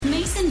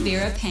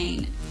Vera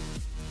Payne.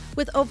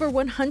 With over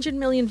 100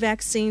 million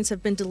vaccines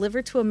have been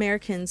delivered to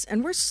Americans,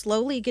 and we're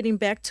slowly getting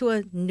back to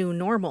a new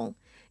normal.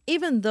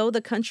 Even though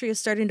the country is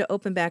starting to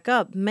open back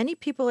up, many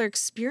people are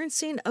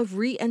experiencing a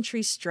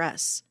re-entry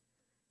stress.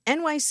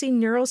 NYC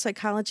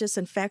neuropsychologist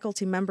and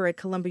faculty member at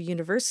Columbia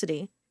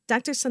University,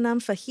 Dr.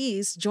 Sanam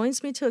Fahiz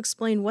joins me to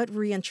explain what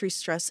re-entry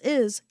stress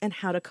is and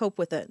how to cope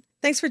with it.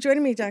 Thanks for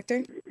joining me,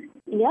 Doctor.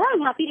 Yeah,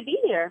 I'm happy to be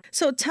here.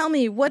 So tell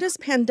me, what is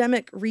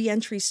pandemic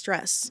re-entry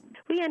stress?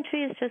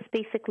 Re-entry is just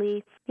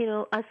basically,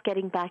 us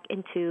getting back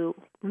into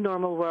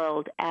normal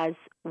world as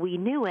we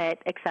knew it,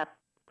 except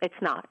it's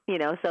not,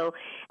 So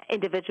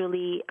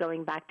individually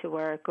going back to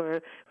work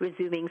or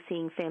resuming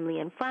seeing family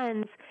and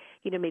friends,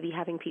 maybe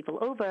having people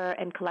over,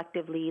 and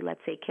collectively,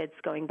 let's say kids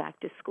going back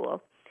to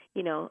school,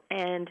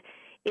 and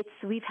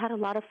we've had a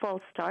lot of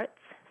false starts.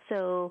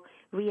 So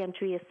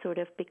re-entry has sort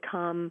of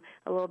become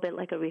a little bit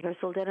like a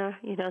rehearsal dinner,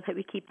 that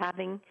we keep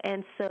having.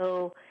 And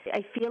so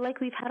I feel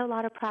like we've had a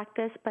lot of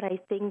practice, but I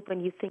think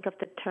when you think of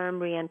the term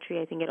re-entry,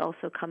 I think it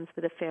also comes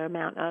with a fair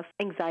amount of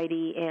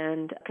anxiety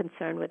and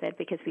concern with it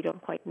because we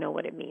don't quite know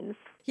what it means.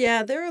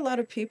 Yeah, there are a lot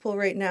of people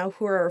right now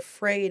who are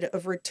afraid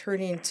of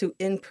returning to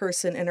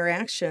in-person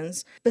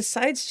interactions.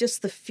 Besides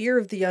just the fear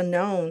of the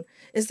unknown,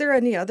 is there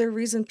any other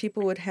reason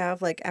people would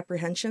have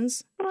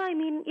apprehensions? Well, I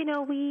mean,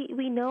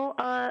 we know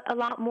a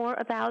lot more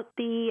about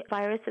the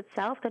virus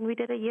itself than we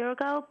did a year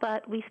ago,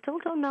 but we still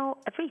don't know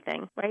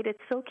everything, right? It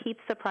still keeps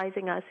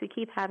surprising us. We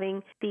keep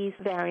having these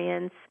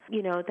variants,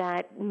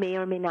 that may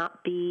or may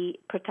not be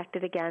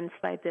protected against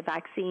by the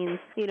vaccines.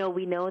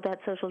 We know that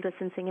social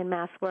distancing and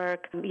mask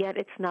work, yet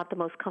it's not the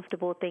most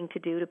comfortable thing to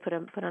do to put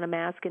on a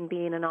mask and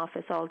be in an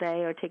office all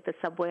day or take the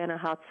subway on a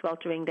hot,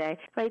 sweltering day,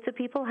 right? So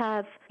people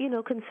have,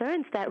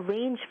 concerns that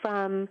range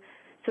from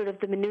sort of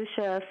the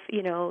minutia of,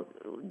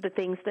 the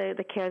things,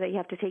 the care that you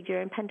have to take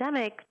during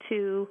pandemic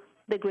to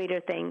the greater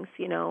things.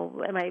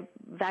 Am I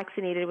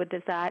vaccinated?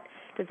 Does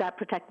that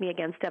protect me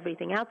against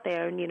everything out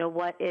there? And,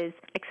 what is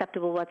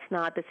acceptable, what's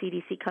not? The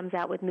CDC comes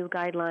out with new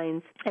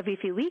guidelines every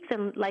few weeks.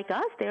 And like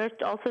us, they're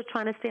also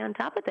trying to stay on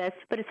top of this.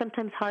 But it's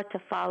sometimes hard to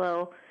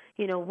follow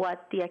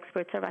what the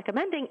experts are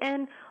recommending.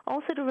 And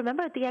also to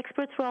remember the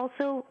experts were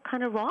also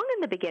kind of wrong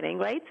in the beginning,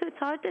 right? So it's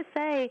hard to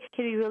say,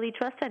 can we really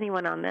trust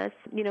anyone on this?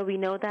 We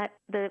know that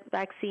the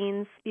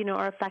vaccines,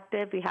 are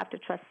effective. We have to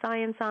trust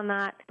science on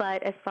that.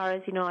 But as far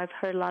as, I've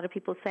heard a lot of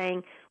people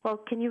saying, well,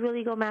 can you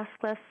really go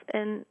maskless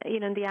in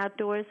the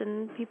outdoors?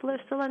 And people are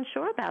still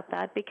unsure about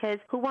that because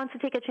who wants to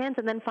take a chance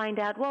and then find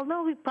out, well,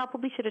 no, we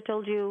probably should have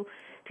told you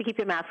to keep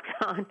your mask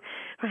on,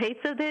 right?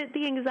 So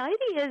the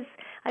anxiety is,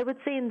 I would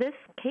say in this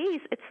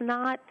case, it's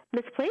not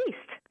misplaced.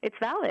 It's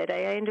valid.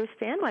 I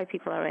understand why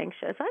people are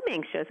anxious. I'm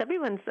anxious.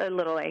 Everyone's a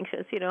little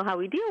anxious. How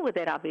we deal with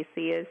it,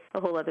 obviously, is a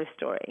whole other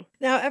story.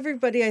 Now,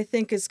 everybody, I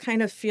think, is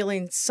kind of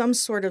feeling some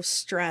sort of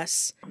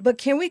stress. But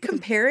can we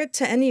compare it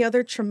to any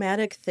other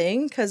traumatic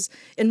thing? Because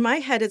in my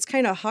head, it's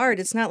kind of hard.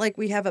 It's not like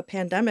we have a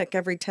pandemic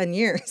every 10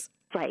 years.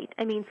 Right.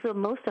 I mean, so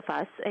most of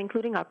us,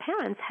 including our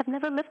parents, have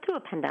never lived through a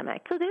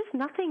pandemic. So there's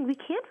nothing, we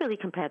can't really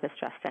compare the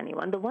stress to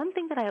anyone. The one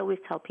thing that I always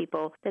tell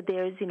people that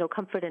there's,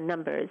 comfort in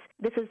numbers.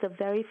 This is the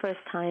very first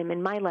time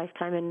in my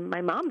lifetime, in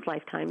my mom's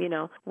lifetime,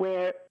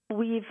 where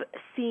we've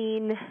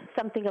seen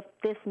something of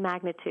this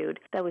magnitude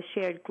that was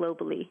shared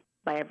globally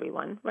by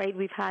everyone, right?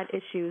 We've had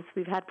issues,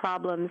 we've had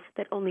problems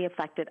that only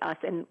affected us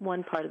in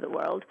one part of the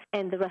world,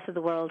 and the rest of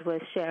the world was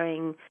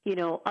sharing,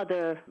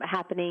 other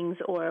happenings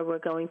or we're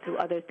going through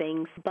other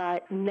things,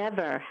 but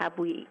never have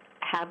we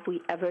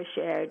ever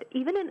shared,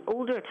 even in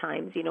older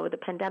times, with the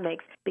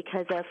pandemics,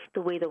 because of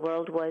the way the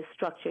world was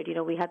structured.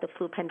 We had the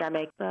flu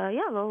pandemic, a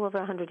little over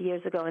 100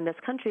 years ago in this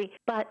country,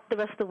 but the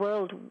rest of the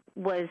world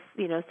was,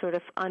 sort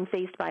of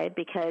unfazed by it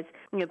because,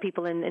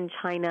 people in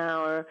China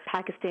or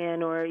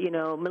Pakistan or,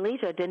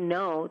 Malaysia didn't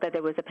know that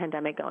there was a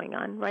pandemic going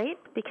on, right?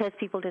 Because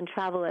people didn't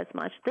travel as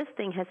much. This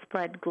thing has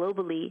spread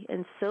globally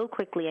and so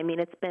quickly. I mean,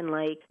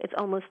 it's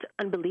almost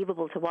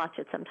unbelievable to watch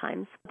it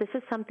sometimes. This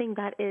is something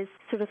that is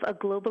sort of a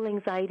global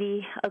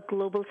anxiety, a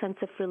global sense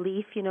of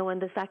relief, when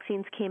the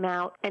vaccines came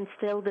out, and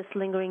still this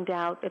lingering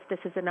doubt if this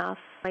is enough.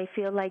 I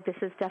feel like this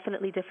is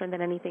definitely different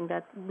than anything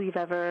that we've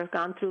ever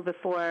gone through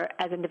before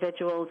as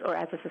individuals or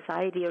as a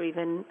society or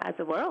even as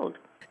a world.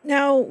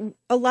 Now,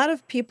 a lot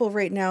of people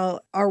right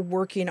now are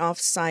working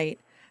off-site.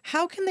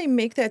 How can they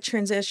make that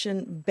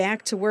transition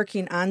back to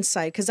working on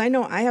site? Because I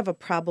know I have a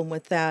problem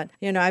with that.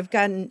 I've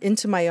gotten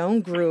into my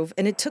own groove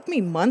and it took me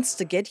months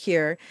to get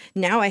here.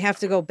 Now I have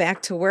to go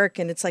back to work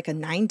and it's like a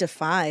 9 to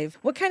 5.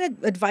 What kind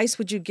of advice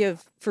would you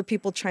give for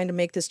people trying to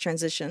make this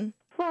transition?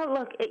 Well,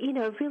 look, it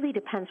really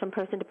depends from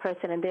person to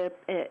person and their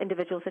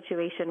individual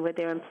situation with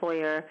their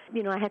employer.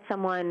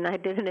 I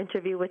did an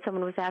interview with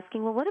someone who was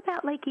asking, well, what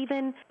about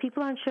even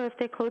people aren't sure if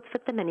their clothes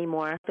fit them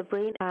anymore? The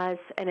brain has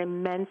an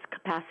immense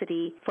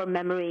capacity for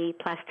memory,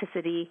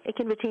 plasticity. It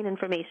can retain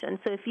information.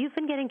 So if you've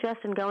been getting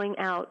dressed and going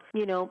out,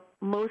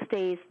 most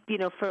days,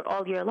 for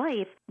all your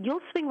life, you'll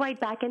swing right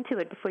back into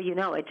it before you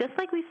know it. Just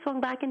like we swung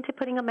back into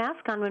putting a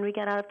mask on when we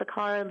get out of the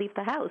car or leave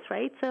the house,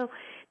 right? So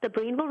the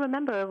brain will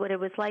remember what it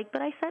was like.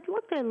 But I said,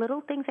 look, there are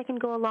little things that can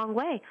go a long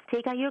way.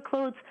 Take out your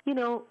clothes,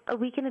 a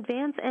week in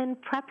advance and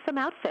prep some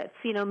outfits.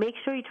 Make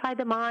sure you try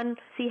them on,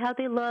 see how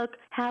they look,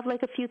 have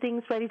like a few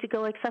things ready to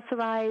go,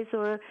 accessorize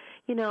or,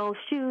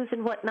 shoes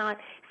and whatnot.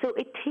 So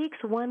it takes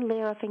one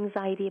layer of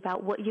anxiety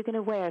about what you're going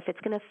to wear, if it's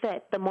going to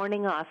fit, the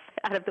morning off,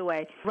 out of the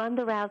way. Run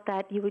the route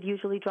that you would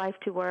usually drive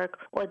to work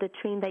or the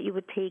train that you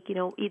would take,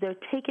 either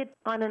take it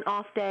on an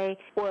off day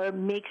or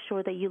make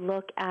sure that you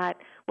look at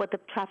what the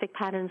traffic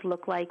patterns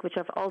look like, which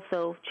have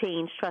also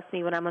changed. Trust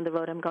me, when I'm on the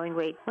road, I'm going,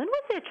 wait, when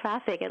was there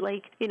traffic at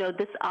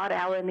this odd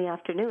hour in the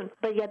afternoon?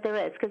 But yet there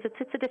is, because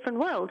it's a different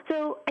world.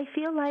 So I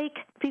feel like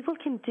people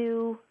can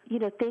do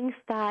things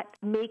that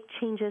make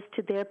changes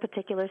to their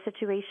particular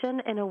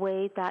situation in a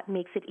way that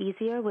makes it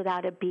easier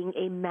without it being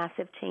a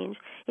massive change.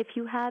 If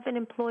you have an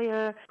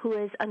employer who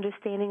is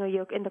understanding or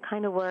you're in the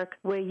kind of work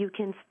where you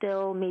can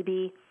still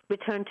maybe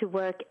return to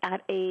work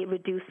at a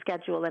reduced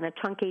schedule and a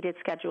truncated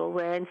schedule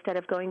where instead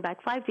of going back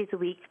 5 days a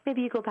week,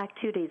 maybe you go back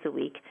 2 days a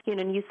week,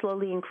 and you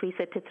slowly increase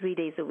it to 3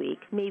 days a week.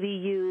 Maybe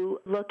you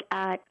look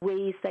at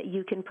ways that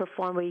you can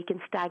perform where you can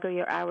stagger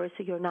your hours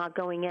so you're not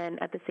going in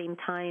at the same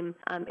time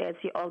as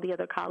all the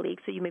other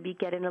colleagues. So you maybe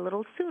get in a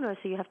little sooner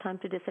so you have time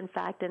to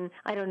disinfect and,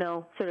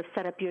 sort of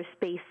set up your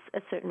space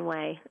a certain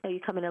way. Or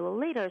you come in a little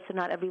later so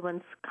not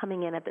everyone's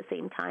coming in at the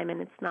same time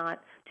and it's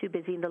not too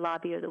busy in the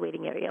lobby or the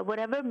waiting area.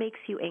 Whatever makes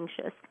you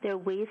anxious. There are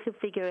ways to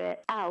figure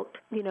it out,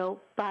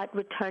 but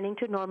returning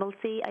to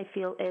normalcy, I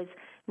feel, is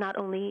not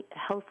only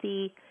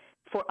healthy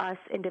for us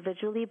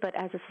individually, but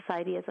as a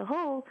society as a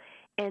whole.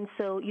 And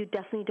so you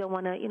definitely don't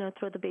want to,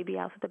 throw the baby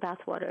out with the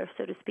bathwater,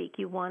 so to speak.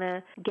 You want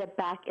to get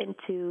back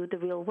into the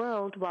real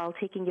world while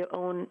taking your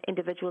own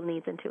individual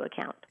needs into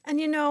account. And,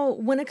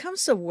 when it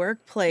comes to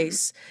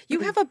workplace,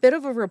 you have a bit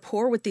of a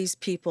rapport with these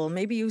people.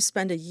 Maybe you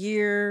spend a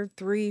year,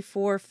 3,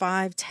 4,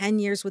 5, 10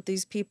 years with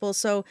these people.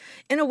 So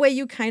in a way,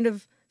 you kind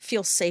of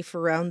feel safe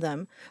around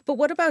them. But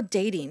what about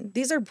dating?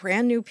 These are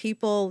brand new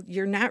people.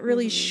 You're not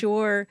really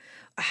sure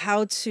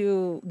how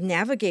to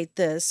navigate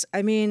this.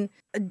 I mean,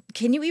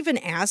 can you even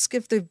ask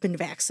if they've been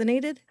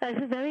vaccinated?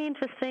 That's a very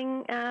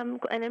interesting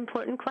and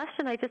important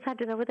question. I just had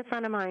dinner with a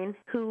friend of mine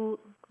who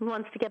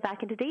wants to get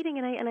back into dating,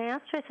 and I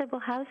asked her, I said,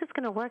 well, how is this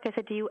going to work? I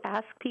said, do you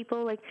ask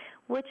people,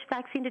 which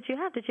vaccine did you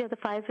have? Did you have the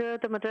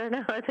Pfizer, the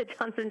Moderna, or the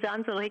Johnson &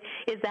 Johnson?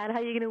 Is that how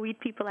you're going to weed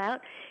people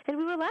out? And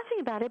we were laughing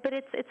about it, but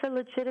it's a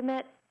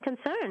legitimate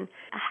concern.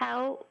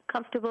 How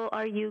comfortable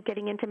are you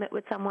getting intimate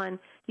with someone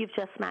you've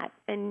just met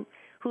and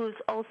who's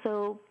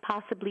also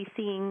possibly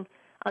seeing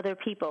other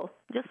people,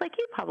 just like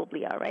you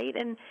probably are, right?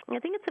 And I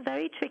think it's a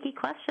very tricky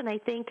question. I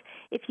think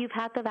if you've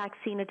had the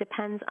vaccine, it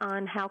depends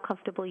on how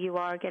comfortable you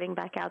are getting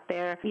back out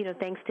there.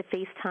 Thanks to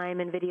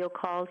FaceTime and video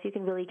calls, you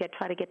can really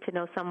try to get to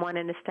know someone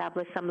and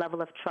establish some level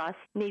of trust.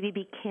 Maybe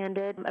be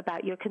candid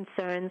about your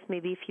concerns.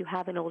 Maybe if you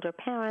have an older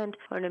parent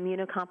or an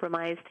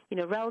immunocompromised,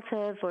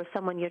 relative or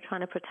someone you're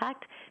trying to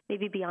protect,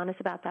 maybe be honest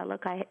about that.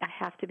 Look, I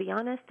have to be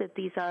honest that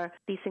these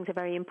things are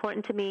very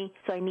important to me,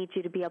 so I need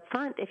you to be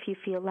upfront if you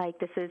feel like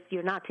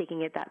you're not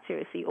taking it that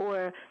seriously,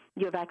 or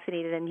you're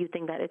vaccinated and you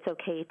think that it's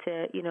okay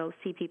to,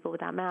 see people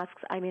without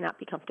masks. I may not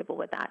be comfortable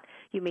with that.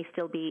 You may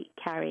still be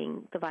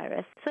carrying the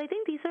virus. So I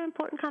think these are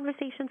important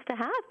conversations to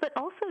have, but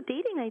also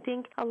dating. I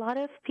think a lot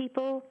of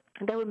people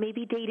that were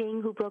maybe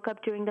dating who broke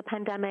up during the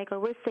pandemic or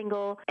were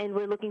single and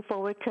were looking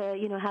forward to,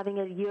 having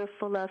a year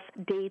full of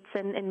dates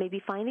and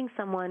maybe finding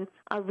someone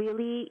are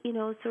really,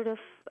 sort of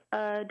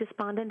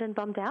despondent and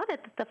bummed out at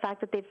the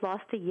fact that they've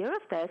lost a year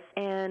of this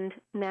and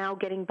now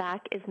getting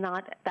back is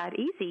not that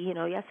easy.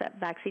 Yes, that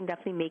vaccine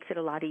definitely makes it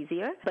a lot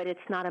easier, but it's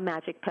not a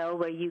magic pill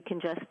where you can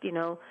just,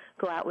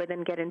 go out with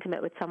and get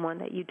intimate with someone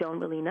that you don't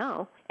really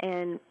know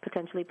and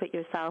potentially put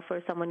yourself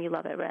or someone you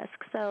love at risk.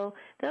 So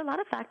there are a lot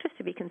of factors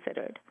to be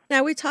considered.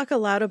 Now, we talk a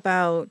lot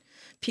about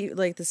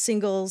the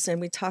singles and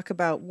we talk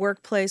about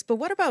workplace, but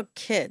what about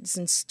kids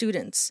and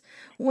students?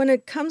 When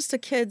it comes to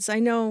kids,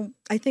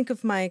 I think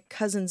of my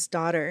cousin's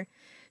daughter.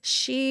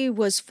 She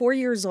was 4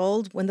 years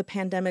old when the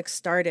pandemic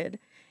started.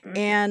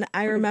 And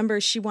I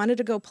remember she wanted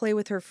to go play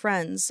with her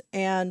friends.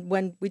 And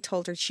when we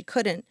told her she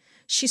couldn't,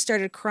 she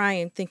started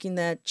crying, thinking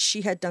that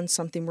she had done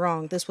something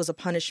wrong. This was a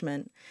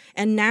punishment.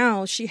 And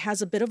now she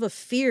has a bit of a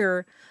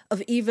fear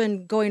of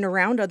even going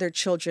around other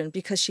children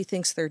because she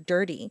thinks they're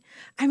dirty.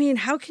 I mean,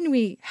 how can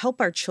we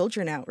help our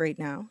children out right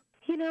now?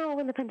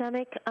 When the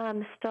pandemic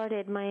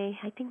started,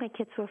 I think my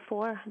kids were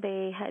 4.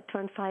 They had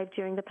turned 5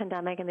 during the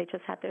pandemic, and they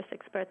just had their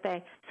 6th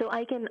birthday. So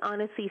I can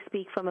honestly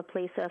speak from a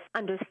place of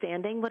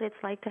understanding what it's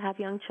like to have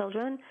young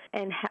children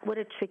and what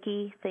a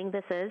tricky thing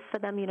this is for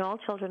them. All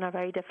children are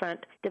very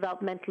different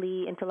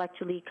developmentally,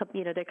 intellectually.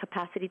 Their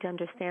capacity to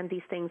understand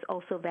these things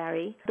also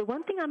vary. The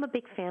one thing I'm a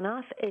big fan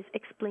of is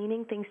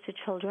explaining things to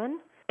children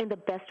in the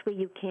best way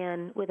you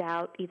can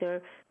without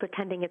either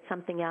pretending it's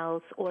something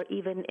else or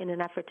even in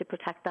an effort to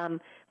protect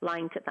them,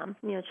 lying to them.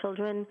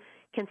 Children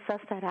can suss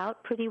that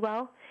out pretty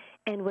well.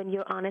 And when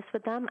you're honest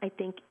with them, I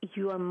think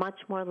you are much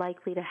more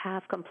likely to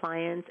have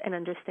compliance and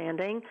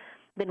understanding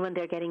than when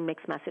they're getting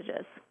mixed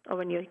messages or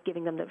when you're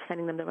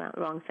sending them the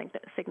wrong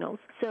signals.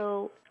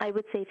 So I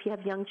would say if you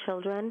have young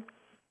children,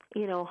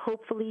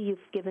 hopefully you've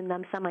given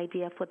them some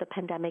idea of what the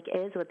pandemic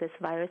is, what this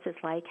virus is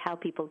like, how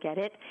people get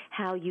it,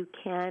 how you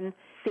can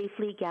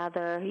safely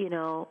gather,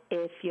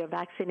 if you're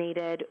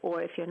vaccinated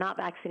or if you're not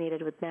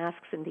vaccinated with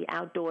masks in the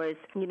outdoors,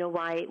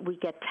 why we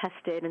get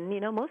tested. And,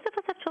 most of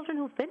us have children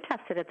who've been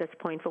tested at this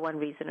point for one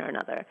reason or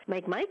another.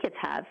 Like my kids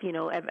have,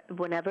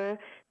 whenever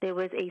there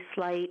was a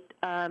slight,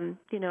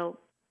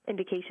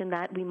 indication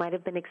that we might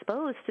have been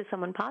exposed to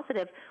someone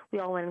positive, we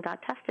all went and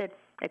got tested.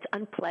 It's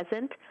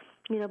unpleasant,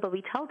 but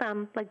we tell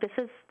them, like, this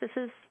is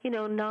a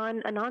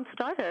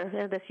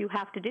non-starter, that you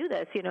have to do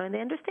this, and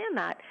they understand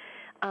that.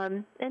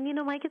 And,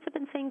 my kids have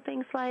been saying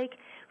things like,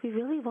 we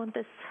really want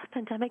this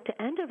pandemic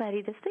to end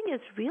already. This thing is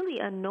really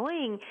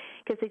annoying,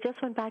 because they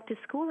just went back to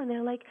school and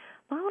they're like,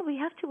 Mom, we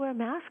have to wear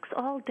masks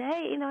all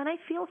day, and I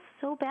feel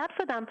so bad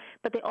for them.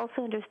 But they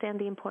also understand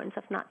the importance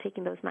of not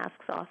taking those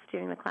masks off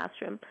during the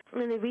classroom.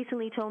 And they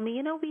recently told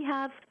me, we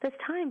have this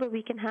time where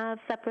we can have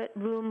separate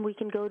room we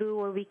can go to,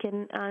 or we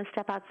can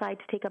step outside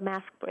to take a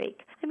mask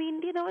break. I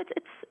mean,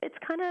 it's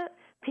kind of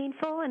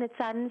painful, and it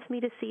saddens me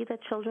to see that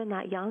children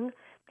that young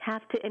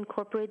have to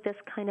incorporate this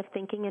kind of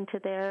thinking into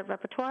their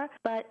repertoire,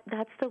 but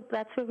that's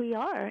where we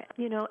are,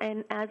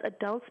 and as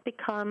adults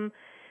become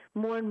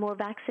more and more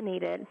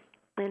vaccinated,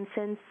 and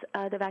since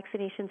the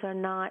vaccinations are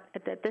not,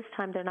 at this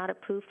time, they're not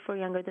approved for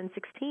younger than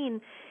 16,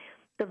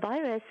 the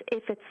virus,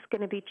 if it's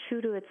going to be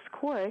true to its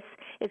course,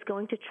 is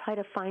going to try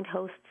to find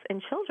hosts in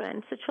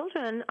children. So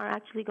children are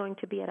actually going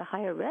to be at a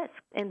higher risk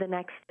in the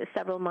next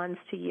several months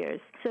to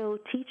years. So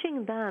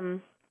teaching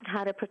them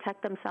how to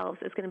protect themselves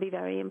is going to be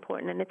very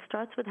important. And it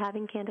starts with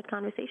having candid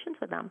conversations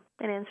with them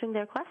and answering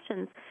their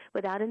questions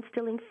without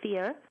instilling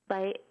fear,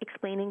 by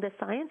explaining the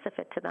science of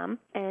it to them,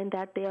 and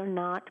that they are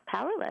not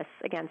powerless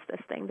against this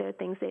thing. There are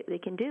things that they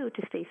can do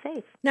to stay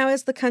safe. Now,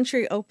 as the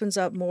country opens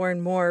up more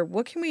and more,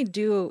 what can we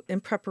do in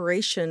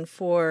preparation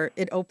for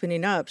it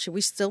opening up? Should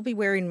we still be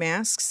wearing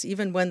masks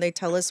even when they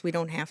tell us we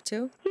don't have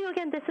to?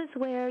 Again, this is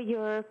where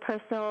your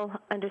personal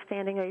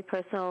understanding or your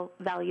personal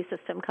value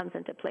system comes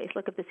into place.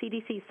 Look, if the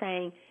CDC is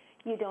saying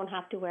you don't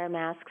have to wear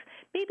masks,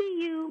 maybe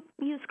you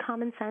use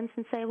common sense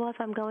and say, well, if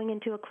I'm going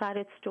into a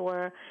crowded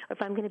store, or if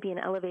I'm going to be in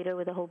an elevator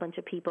with a whole bunch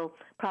of people,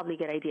 probably a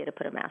good idea to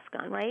put a mask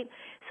on, right?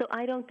 So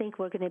I don't think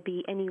we're going to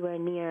be anywhere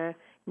near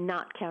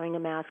not carrying a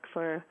mask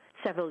for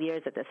several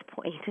years at this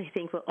point. I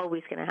think we're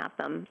always going to have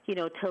them,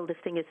 till this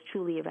thing is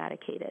truly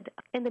eradicated.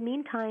 In the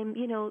meantime,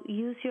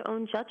 use your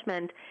own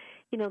judgment.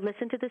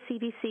 Listen to the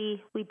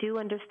CDC. We do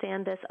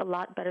understand this a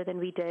lot better than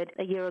we did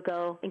a year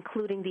ago,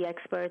 including the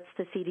experts,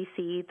 the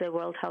CDC, the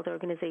World Health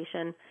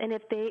Organization. And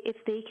if they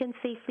can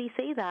safely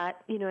say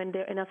that, and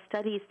there are enough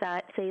studies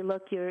that say,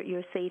 look,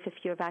 you're safe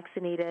if you're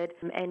vaccinated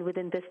and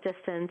within this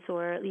distance,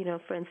 or,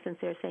 for instance,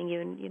 they're saying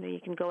you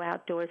can go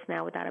outdoors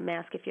now without a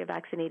mask if you're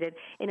vaccinated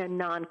in a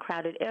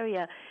non-crowded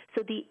area.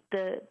 So the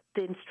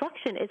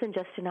instruction isn't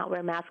just to not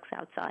wear masks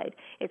outside.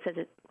 It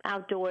says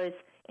outdoors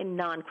in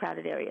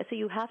non-crowded areas. So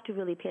you have to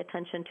really pay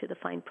attention to the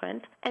fine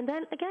print. And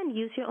then, again,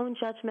 use your own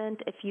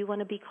judgment. If you want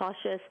to be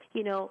cautious,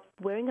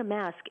 wearing a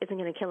mask isn't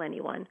going to kill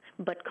anyone,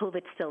 but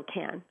COVID still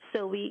can.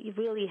 So we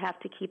really have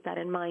to keep that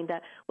in mind,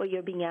 that what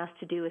you're being asked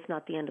to do is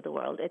not the end of the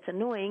world. It's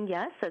annoying,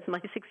 yes, as my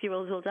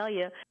 6-year-olds will tell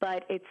you,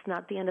 but it's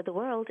not the end of the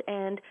world,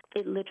 and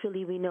it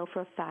literally, we know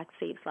for a fact,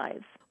 saves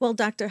lives. Well,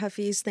 Dr.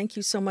 Hafiz, thank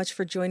you so much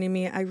for joining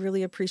me. I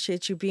really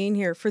appreciate you being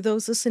here. For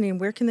those listening,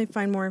 where can they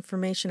find more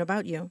information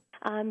about you?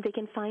 They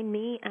can find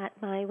me at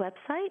my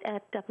website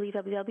at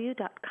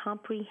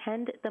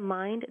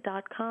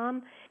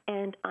www.comprehendthemind.com,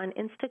 and on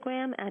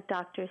Instagram at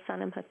Dr.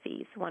 Sanam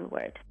Hafiz, one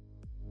word.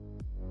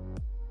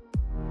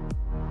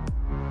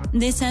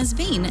 This has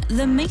been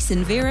the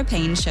Mason Vera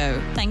Payne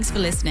Show. Thanks for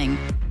listening.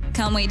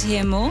 Can't wait to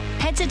hear more?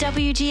 Head to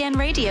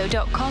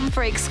WGNradio.com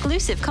for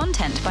exclusive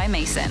content by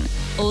Mason.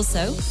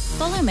 Also,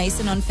 follow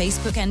Mason on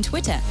Facebook and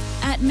Twitter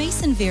at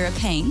Mason Vera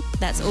Payne,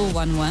 that's all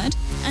one word,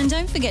 and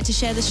don't forget to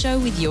share the show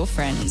with your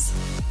friends.